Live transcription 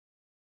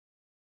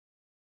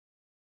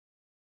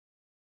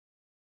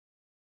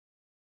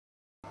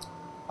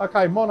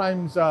Okay, my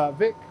name's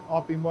Vic.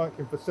 I've been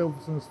working for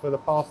Silverson's for the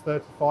past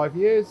 35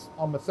 years.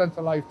 I'm a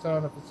centre lathe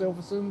turner for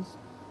Silverson's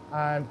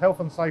and health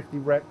and safety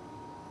rep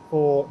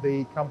for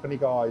the company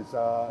guys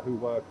who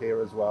work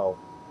here as well.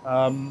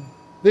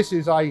 This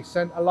is a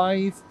centre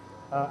lathe.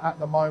 At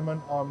the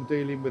moment I'm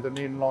dealing with an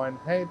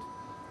inline head.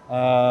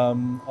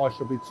 I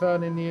shall be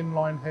turning the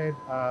inline head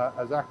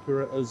as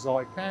accurate as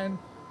I can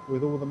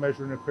with all the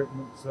measuring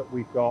equipment that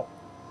we've got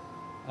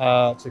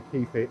to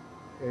keep it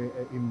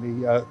in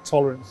the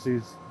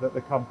tolerances that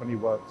the company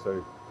work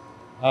to.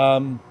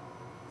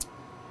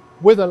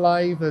 With a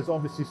lathe, there's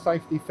obviously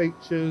safety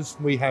features.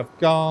 We have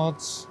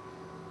guards,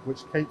 which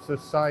keeps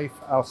us safe,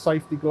 our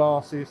safety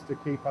glasses to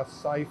keep us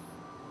safe.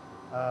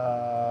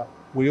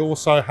 We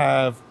also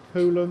have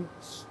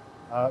coolants.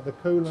 The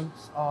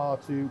coolants are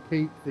to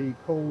keep the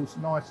cools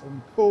nice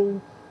and cool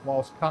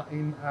whilst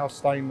cutting our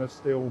stainless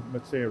steel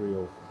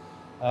material.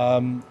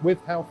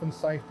 With health and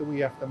safety, we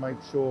have to make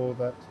sure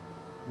that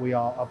we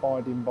are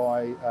abiding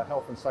by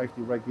health and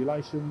safety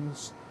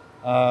regulations.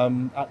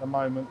 At the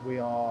moment we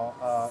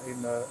are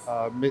in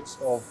the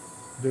midst of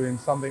doing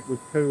something with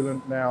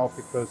coolant now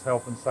because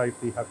health and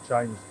safety have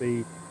changed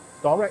the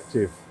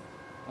directive.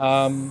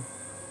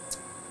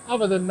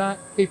 Other than that,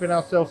 keeping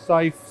ourselves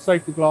safe,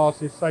 safety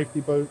glasses,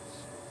 safety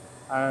boots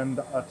and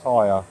a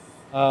tyre.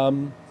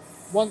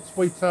 Once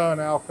we turn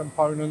our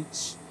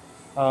components,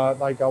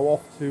 they go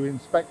off to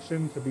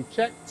inspection to be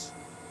checked.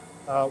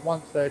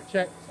 Once they're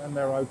checked and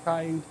they're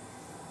okayed,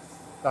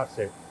 that's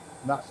it.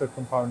 And that's the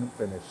component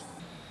finished.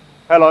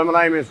 Hello,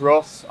 my name is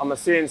Ross. I'm a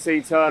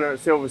CNC turner at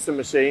Silverson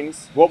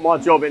Machines. What my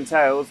job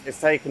entails is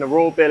taking a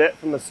raw billet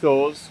from the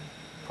stores,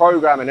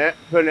 programming it,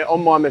 putting it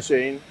on my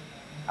machine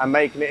and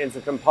making it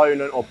into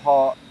component or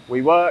part.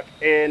 We work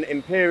in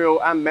imperial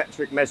and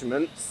metric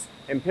measurements.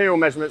 Imperial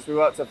measurements we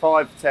work to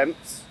 5/10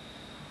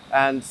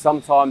 and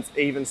sometimes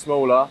even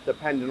smaller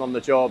depending on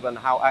the job and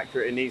how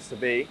accurate it needs to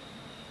be.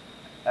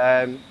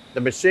 The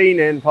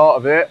machining part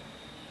of it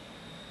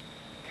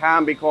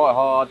can be quite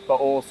hard, but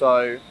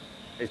also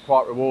is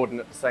quite rewarding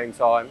at the same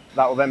time.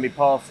 That will then be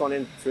passed on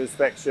into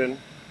inspection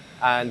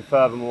and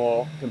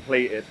furthermore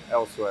completed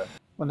elsewhere.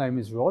 My name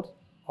is Rod.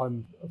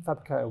 I'm a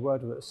fabricator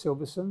welder at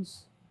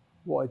Silverson's.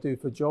 What I do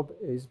for a job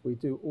is we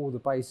do all the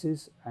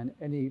bases and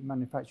any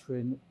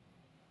manufacturing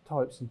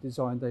types and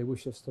design they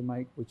wish us to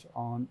make which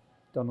aren't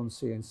done on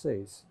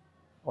CNCs,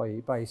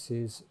 i.e.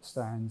 bases,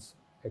 stands,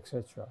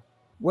 etc.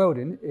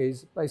 Welding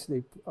is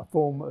basically a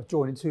form of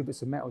joining two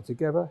bits of metal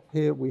together.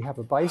 Here we have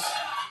a base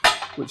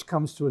which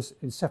comes to us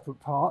in separate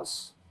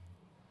parts.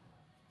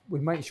 We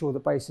make sure the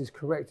base is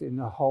correct in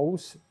the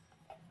holes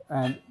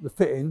and the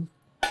fitting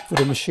for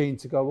the machine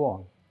to go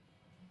on.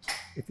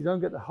 If you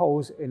don't get the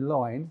holes in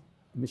line,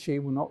 the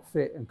machine will not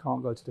fit and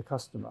can't go to the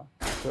customer.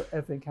 So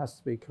everything has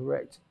to be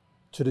correct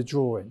to the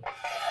drawing.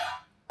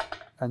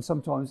 And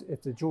sometimes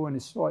if the drawing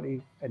is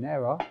slightly in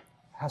error, it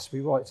has to be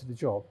right to the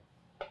job.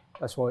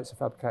 That's why it's a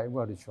fabricating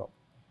welding shop.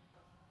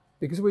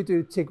 Because we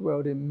do TIG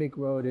welding, MIG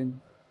welding,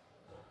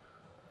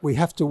 we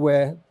have to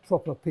wear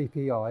proper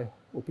PPI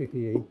or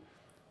PPE,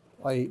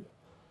 a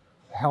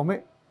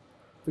helmet.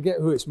 Forget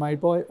who it's made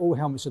by, all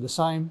helmets are the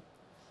same.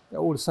 They're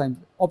all the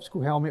same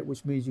optical helmet,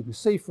 which means you can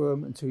see through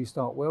them until you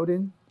start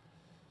welding.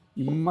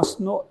 You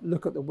must not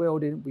look at the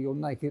welding with your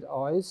naked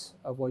eyes,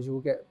 otherwise you will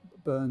get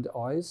burned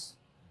eyes.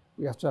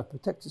 We have to have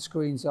protected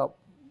screens up,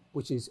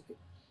 which is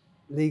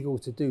legal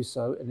to do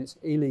so, and it's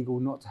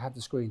illegal not to have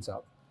the screens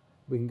up.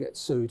 We can get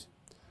sued.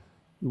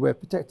 You wear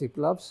protective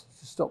gloves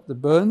to stop the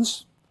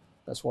burns.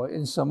 That's why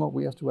in summer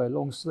we have to wear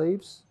long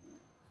sleeves.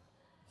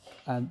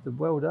 And the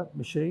welder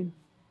machine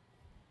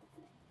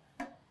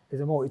is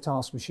a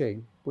multitask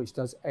machine which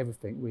does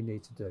everything we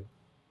need to do.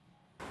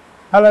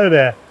 Hello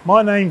there,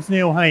 my name's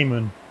Neil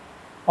Heyman.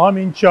 I'm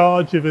in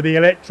charge of the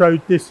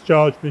electrode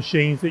discharge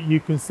machines that you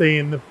can see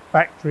in the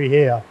factory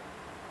here.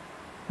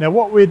 Now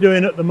what we're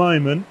doing at the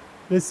moment,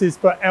 this is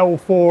for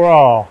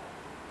L4R.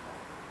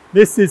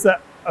 This is a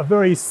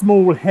very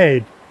small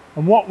head,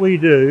 and what we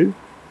do,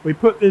 we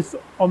put this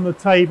on the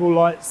table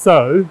like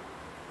so,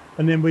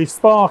 and then we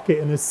spark it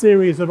in a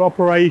series of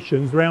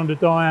operations round a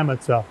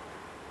diameter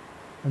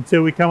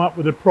until we come up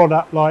with a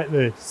product like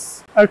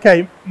this.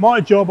 Okay,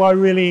 my job I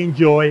really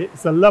enjoy.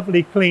 It's a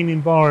lovely clean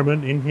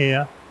environment in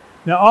here.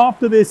 Now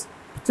after this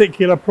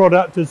particular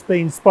product has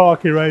been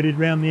spark eroded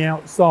around the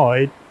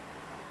outside,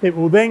 it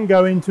will then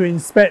go into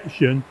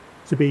inspection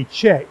to be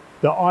checked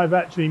that I've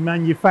actually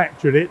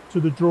manufactured it to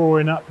the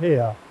drawing up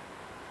here.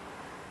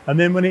 And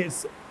then when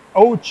it's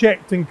all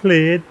checked and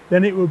cleared,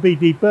 then it will be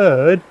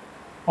deburred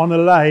on a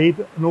lathe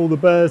and all the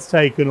burrs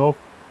taken off.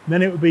 And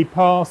then it will be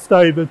passed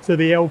over to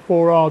the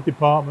L4R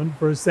department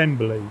for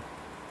assembly.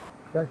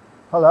 Okay.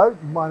 Hello,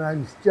 my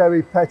name's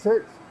Jerry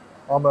Pettit.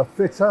 I'm a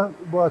fitter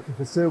working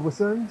for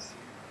Silverson's.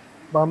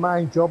 My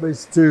main job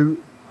is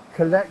to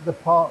collect the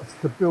parts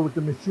to build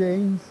the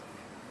machines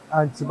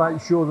and to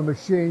make sure the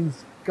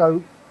machines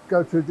go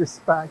to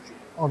dispatch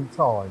on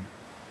time.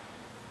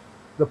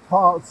 The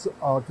parts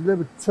are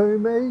delivered to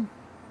me.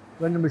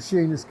 When the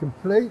machine is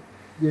complete,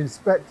 the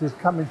inspectors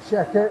come and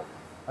check it,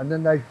 and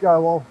then they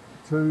go off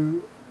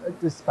to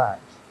dispatch.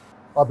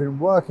 I've been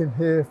working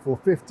here for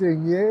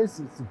 15 years.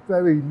 It's a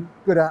very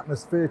good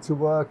atmosphere to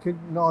work in,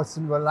 nice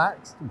and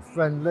relaxed and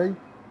friendly.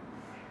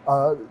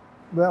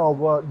 Where I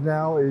work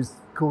now is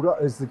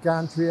the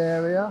gantry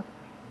area,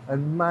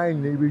 and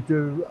mainly we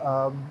do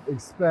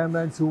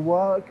experimental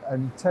work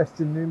and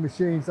testing new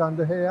machines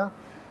under here,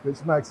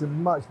 which makes it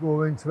much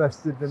more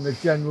interested than the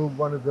general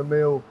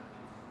one-of-the-mill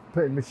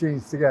putting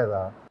machines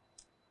together.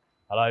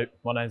 Hello,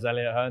 my name's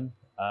Elliot Hearn.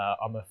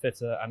 I'm a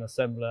fitter and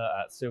assembler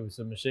at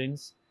Silverson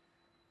Machines.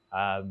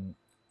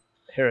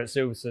 Here at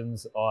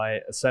Silverson's,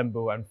 I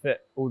assemble and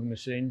fit all the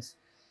machines,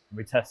 and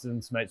we test them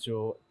to make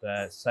sure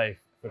they're safe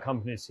for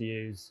companies to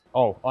use.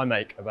 I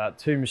make about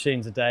 2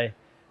 machines a day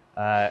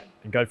and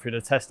go through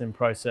the testing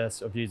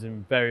process of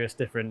using various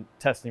different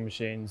testing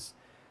machines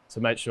to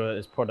make sure that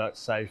this product's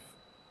safe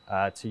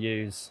to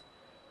use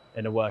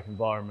in a work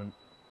environment.